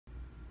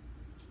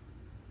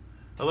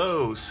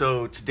Hello,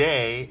 so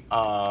today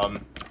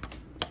I'm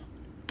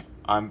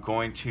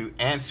going to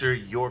answer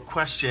your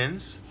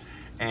questions,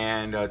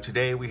 and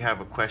today we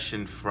have a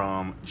question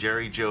from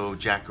Jerry Joe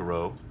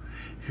Jackaro,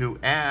 who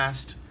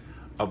asked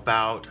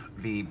about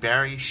the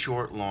Barry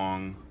short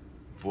long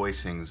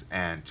voicings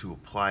and to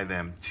apply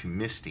them to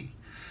Misty.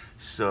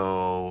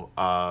 So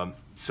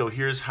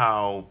here's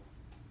how.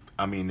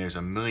 I mean, there's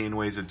a million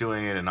ways of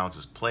doing it, and I'll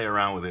just play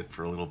around with it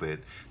for a little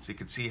bit so you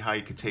can see how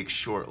you could take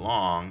short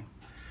long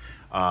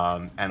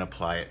and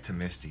apply it to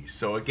Misty.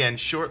 So again,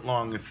 short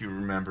long, if you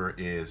remember,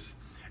 is,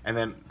 and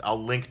then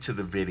I'll link to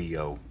the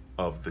video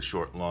of the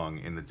short long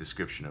in the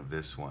description of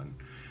this one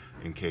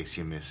in case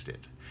you missed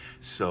it.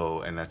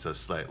 So, and that's a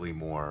slightly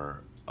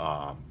more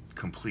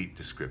complete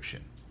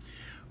description.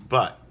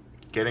 But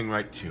getting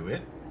right to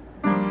it,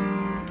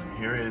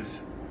 here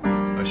is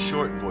a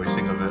short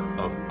voicing of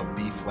a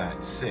B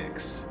flat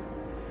 6,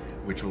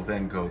 which will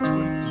then go to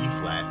an E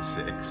flat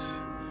 6.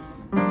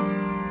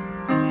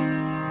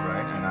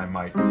 I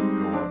might go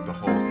up the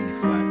whole E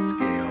flat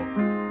scale.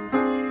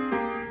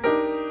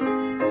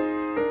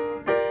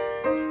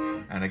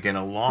 And again,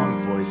 a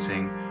long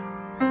voicing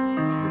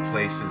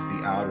replaces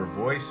the outer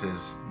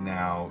voices.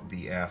 Now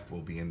the F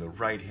will be in the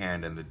right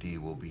hand and the D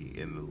will be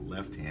in the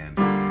left hand.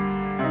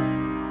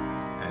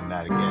 And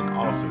that again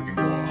also can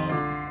go up.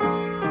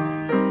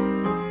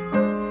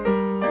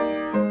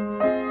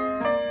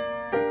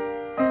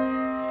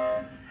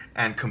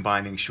 And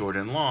combining short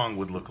and long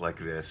would look like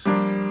this.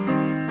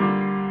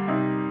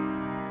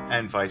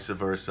 And vice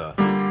versa.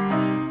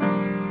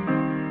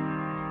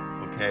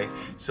 Okay,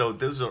 so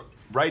those are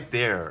right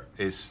there.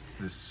 There's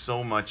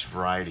so much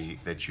variety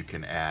that you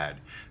can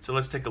add. So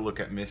let's take a look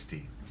at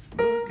Misty.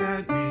 Look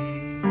at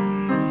me,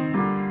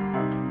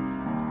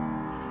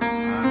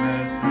 I'm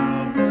as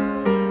humble.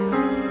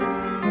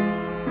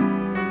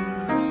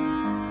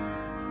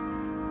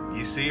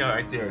 You see,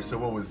 right there. So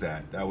what was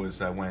that? That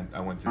was I went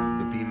to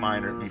the B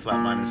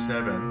flat minor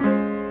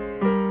 7.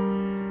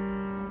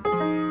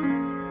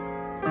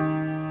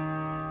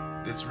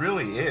 This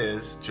really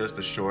is just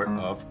a short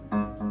of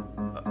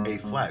A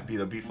flat.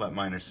 The B flat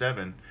minor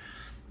 7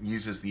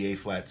 uses the A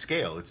flat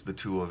scale. It's the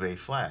 2 of A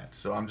flat.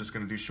 So I'm just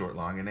going to do short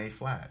long in A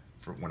flat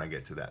for when I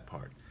get to that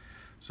part.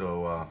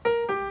 So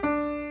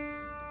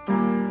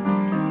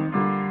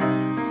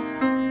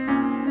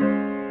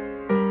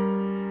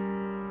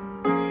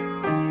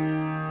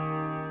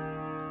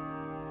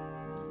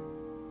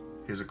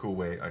here's a cool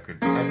way I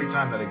could, every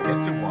time that I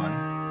get to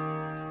one,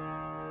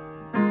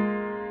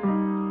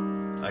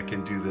 I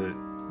can do the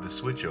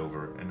switch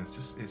over, and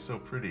it's so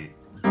pretty.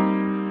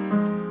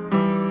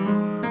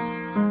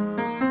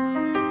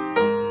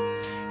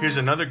 Here's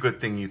another good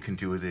thing you can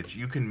do with it.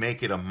 You can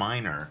make it a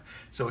minor.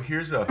 So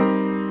here's the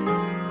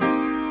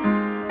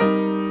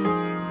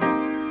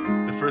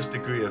first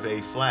degree of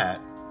A flat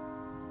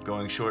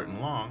going short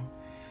and long.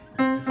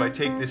 If I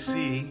take this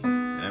C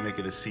and I make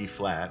it a C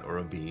flat or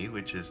a B,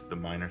 which is the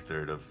minor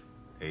third of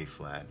A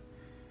flat,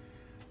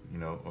 you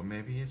know, or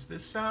maybe it's the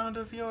sound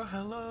of your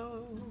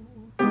hello.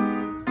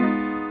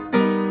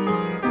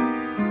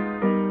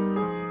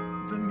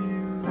 The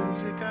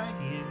music I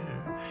hear.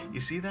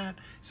 You see that?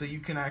 So you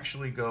can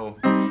actually go.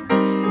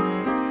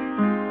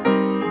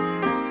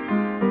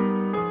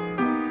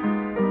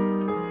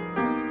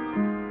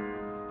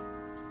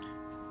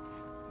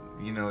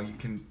 You know, you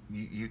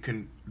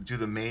can do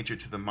the major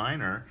to the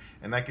minor,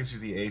 and that gives you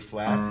the A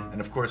flat,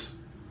 and of course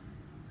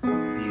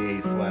the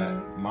A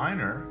flat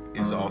minor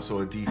is also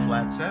a D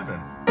flat 7.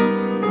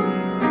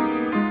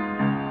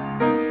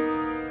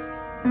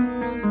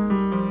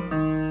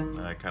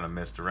 I kind of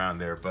messed around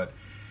there, but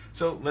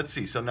so let's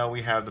see. So now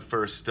we have the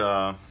first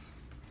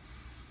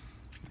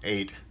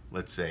 8,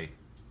 let's say.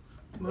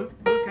 Look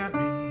at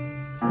me.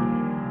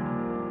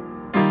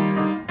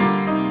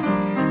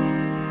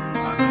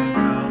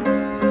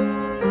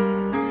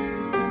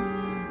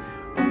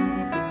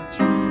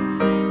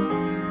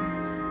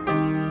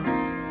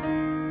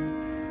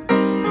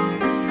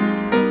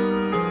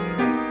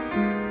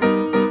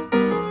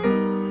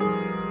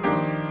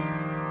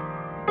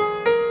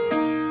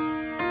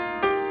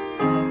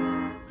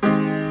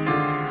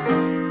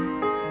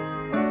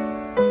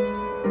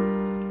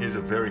 A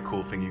very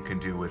cool thing you can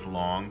do with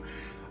long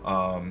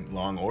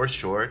or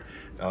short.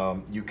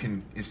 You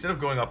can, instead of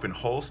going up in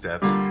whole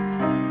steps,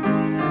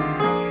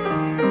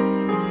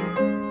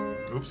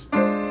 oops,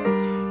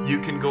 you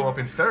can go up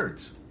in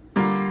thirds.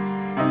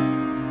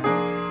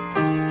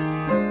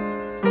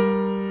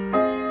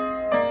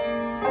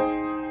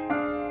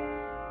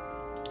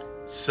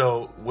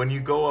 So when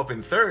you go up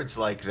in thirds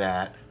like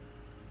that,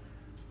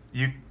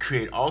 you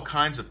create all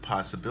kinds of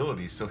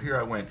possibilities. So here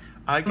I went,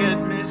 I get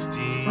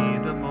misty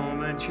the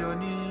moment you're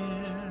near.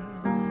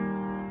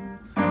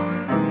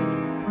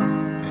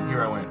 And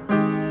here I went.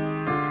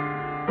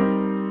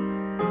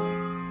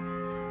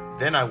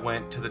 Then I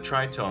went to the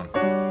tritone.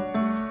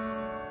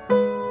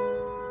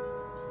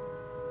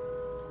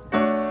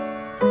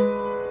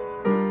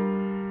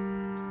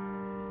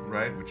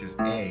 Right, which is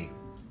A.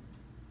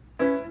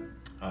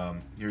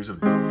 Here's a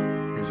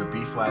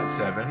B flat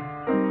 7.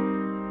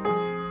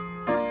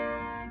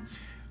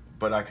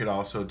 but I could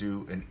also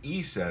do an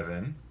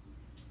E7,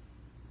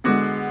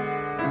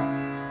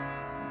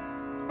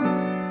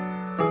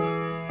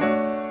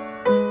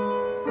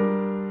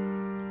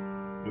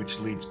 which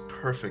leads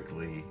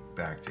perfectly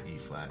back to E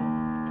flat.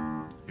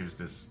 Here's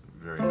this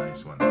very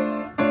nice one.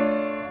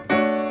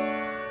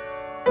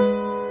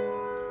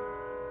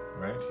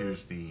 Right,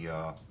 here's the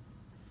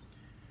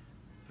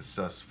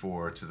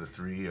sus4 to the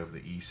 3 of the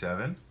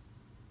E7.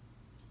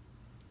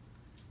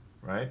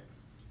 Right?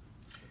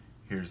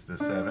 Here's the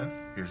 7th,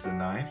 here's the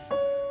 9th.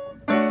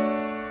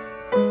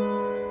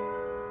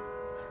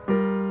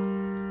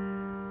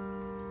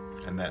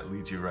 And that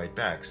leads you right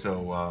back.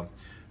 So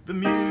the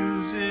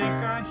music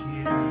I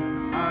hear,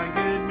 I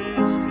get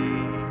misty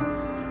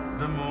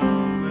the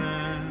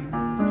moment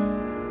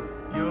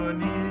you're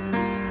near.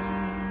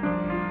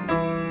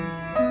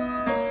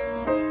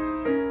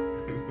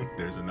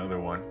 There's another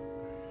one.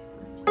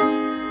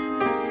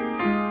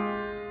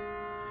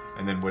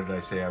 And then what did I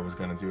say I was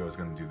going to do? I was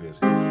going to do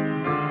this. All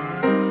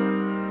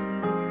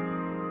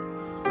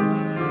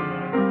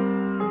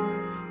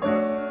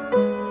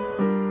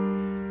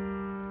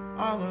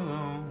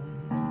alone.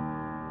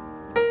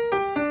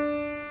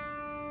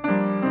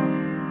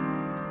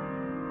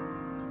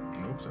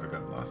 Oops, I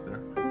got lost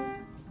there.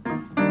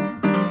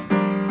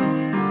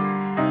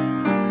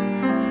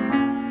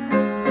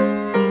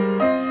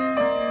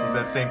 Is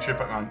that same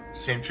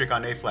trick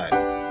on A flat?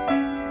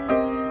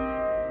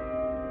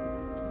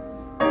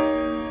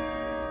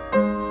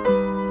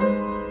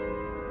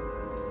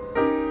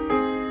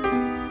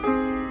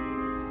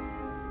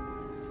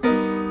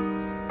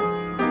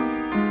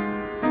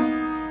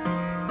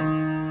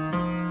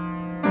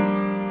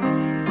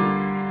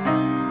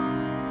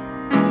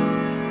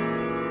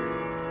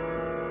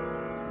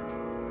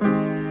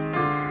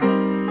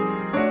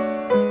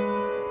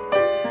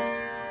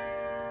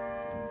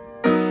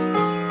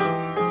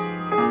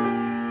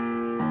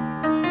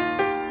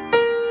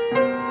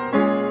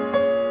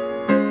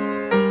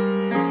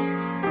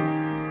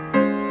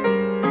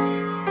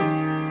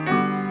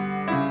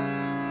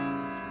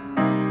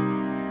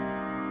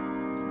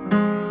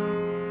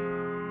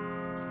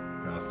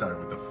 Started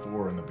with the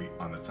 4 on the beat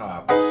on the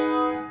top.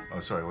 Oh,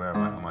 sorry, where am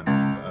I? I'm on E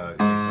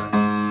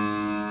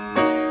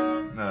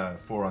flat.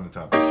 4 on the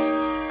top.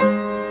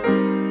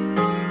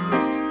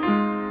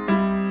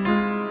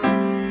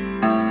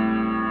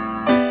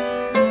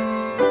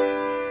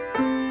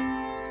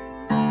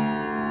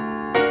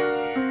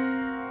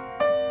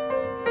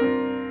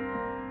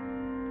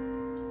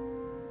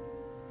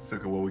 Let's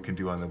look at what we can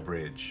do on the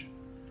bridge.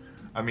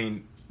 I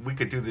mean, we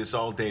could do this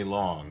all day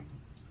long.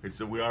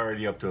 We're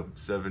already up to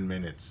 7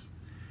 minutes.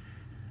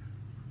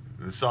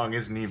 The song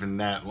isn't even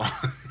that long.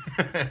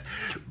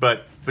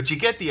 but you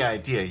get the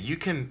idea. You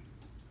can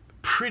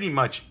pretty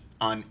much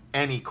on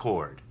any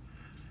chord.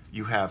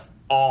 You have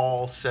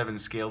all 7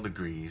 scale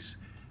degrees.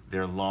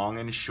 They're long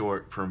and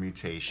short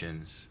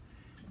permutations.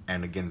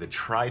 And again, the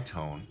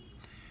tritone,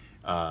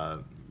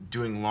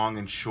 doing long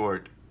and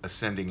short,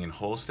 ascending in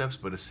whole steps,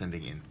 but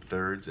ascending in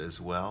thirds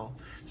as well.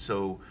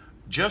 So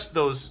just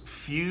those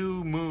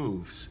few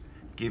moves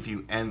give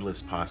you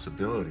endless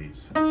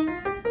possibilities.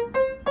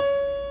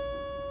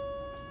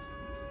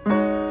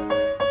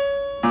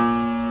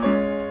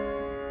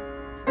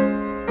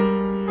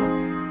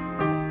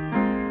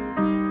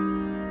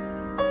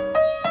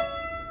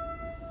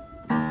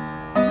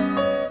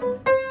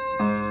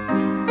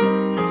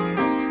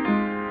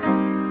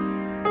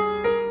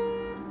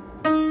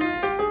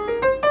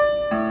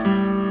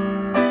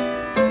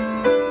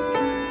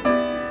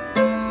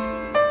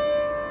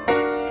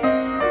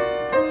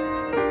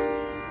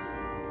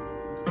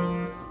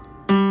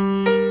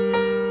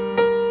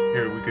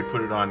 We could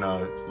put it on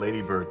a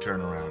Ladybird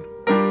turnaround.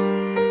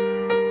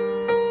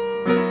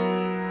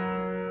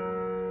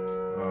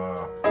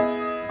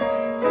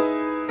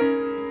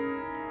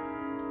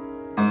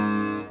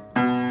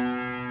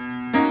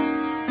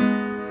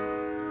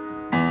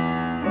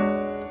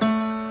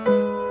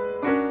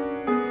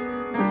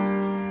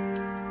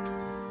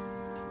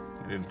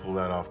 I didn't pull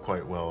that off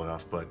quite well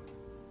enough, but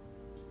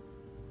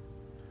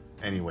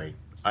anyway,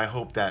 I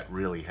hope that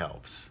really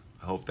helps.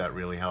 I hope that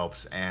really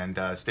helps, and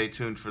stay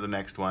tuned for the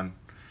next one.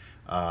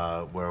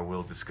 Where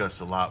we'll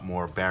discuss a lot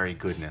more Barry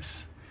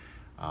goodness.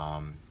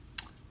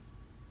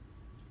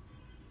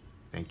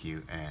 Thank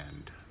you,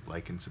 and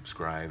like and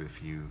subscribe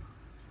if you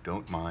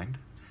don't mind,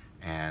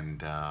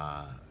 and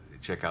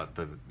check out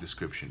the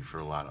description for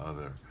a lot of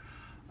other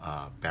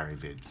Barry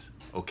vids.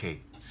 Okay,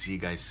 see you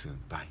guys soon.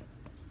 Bye.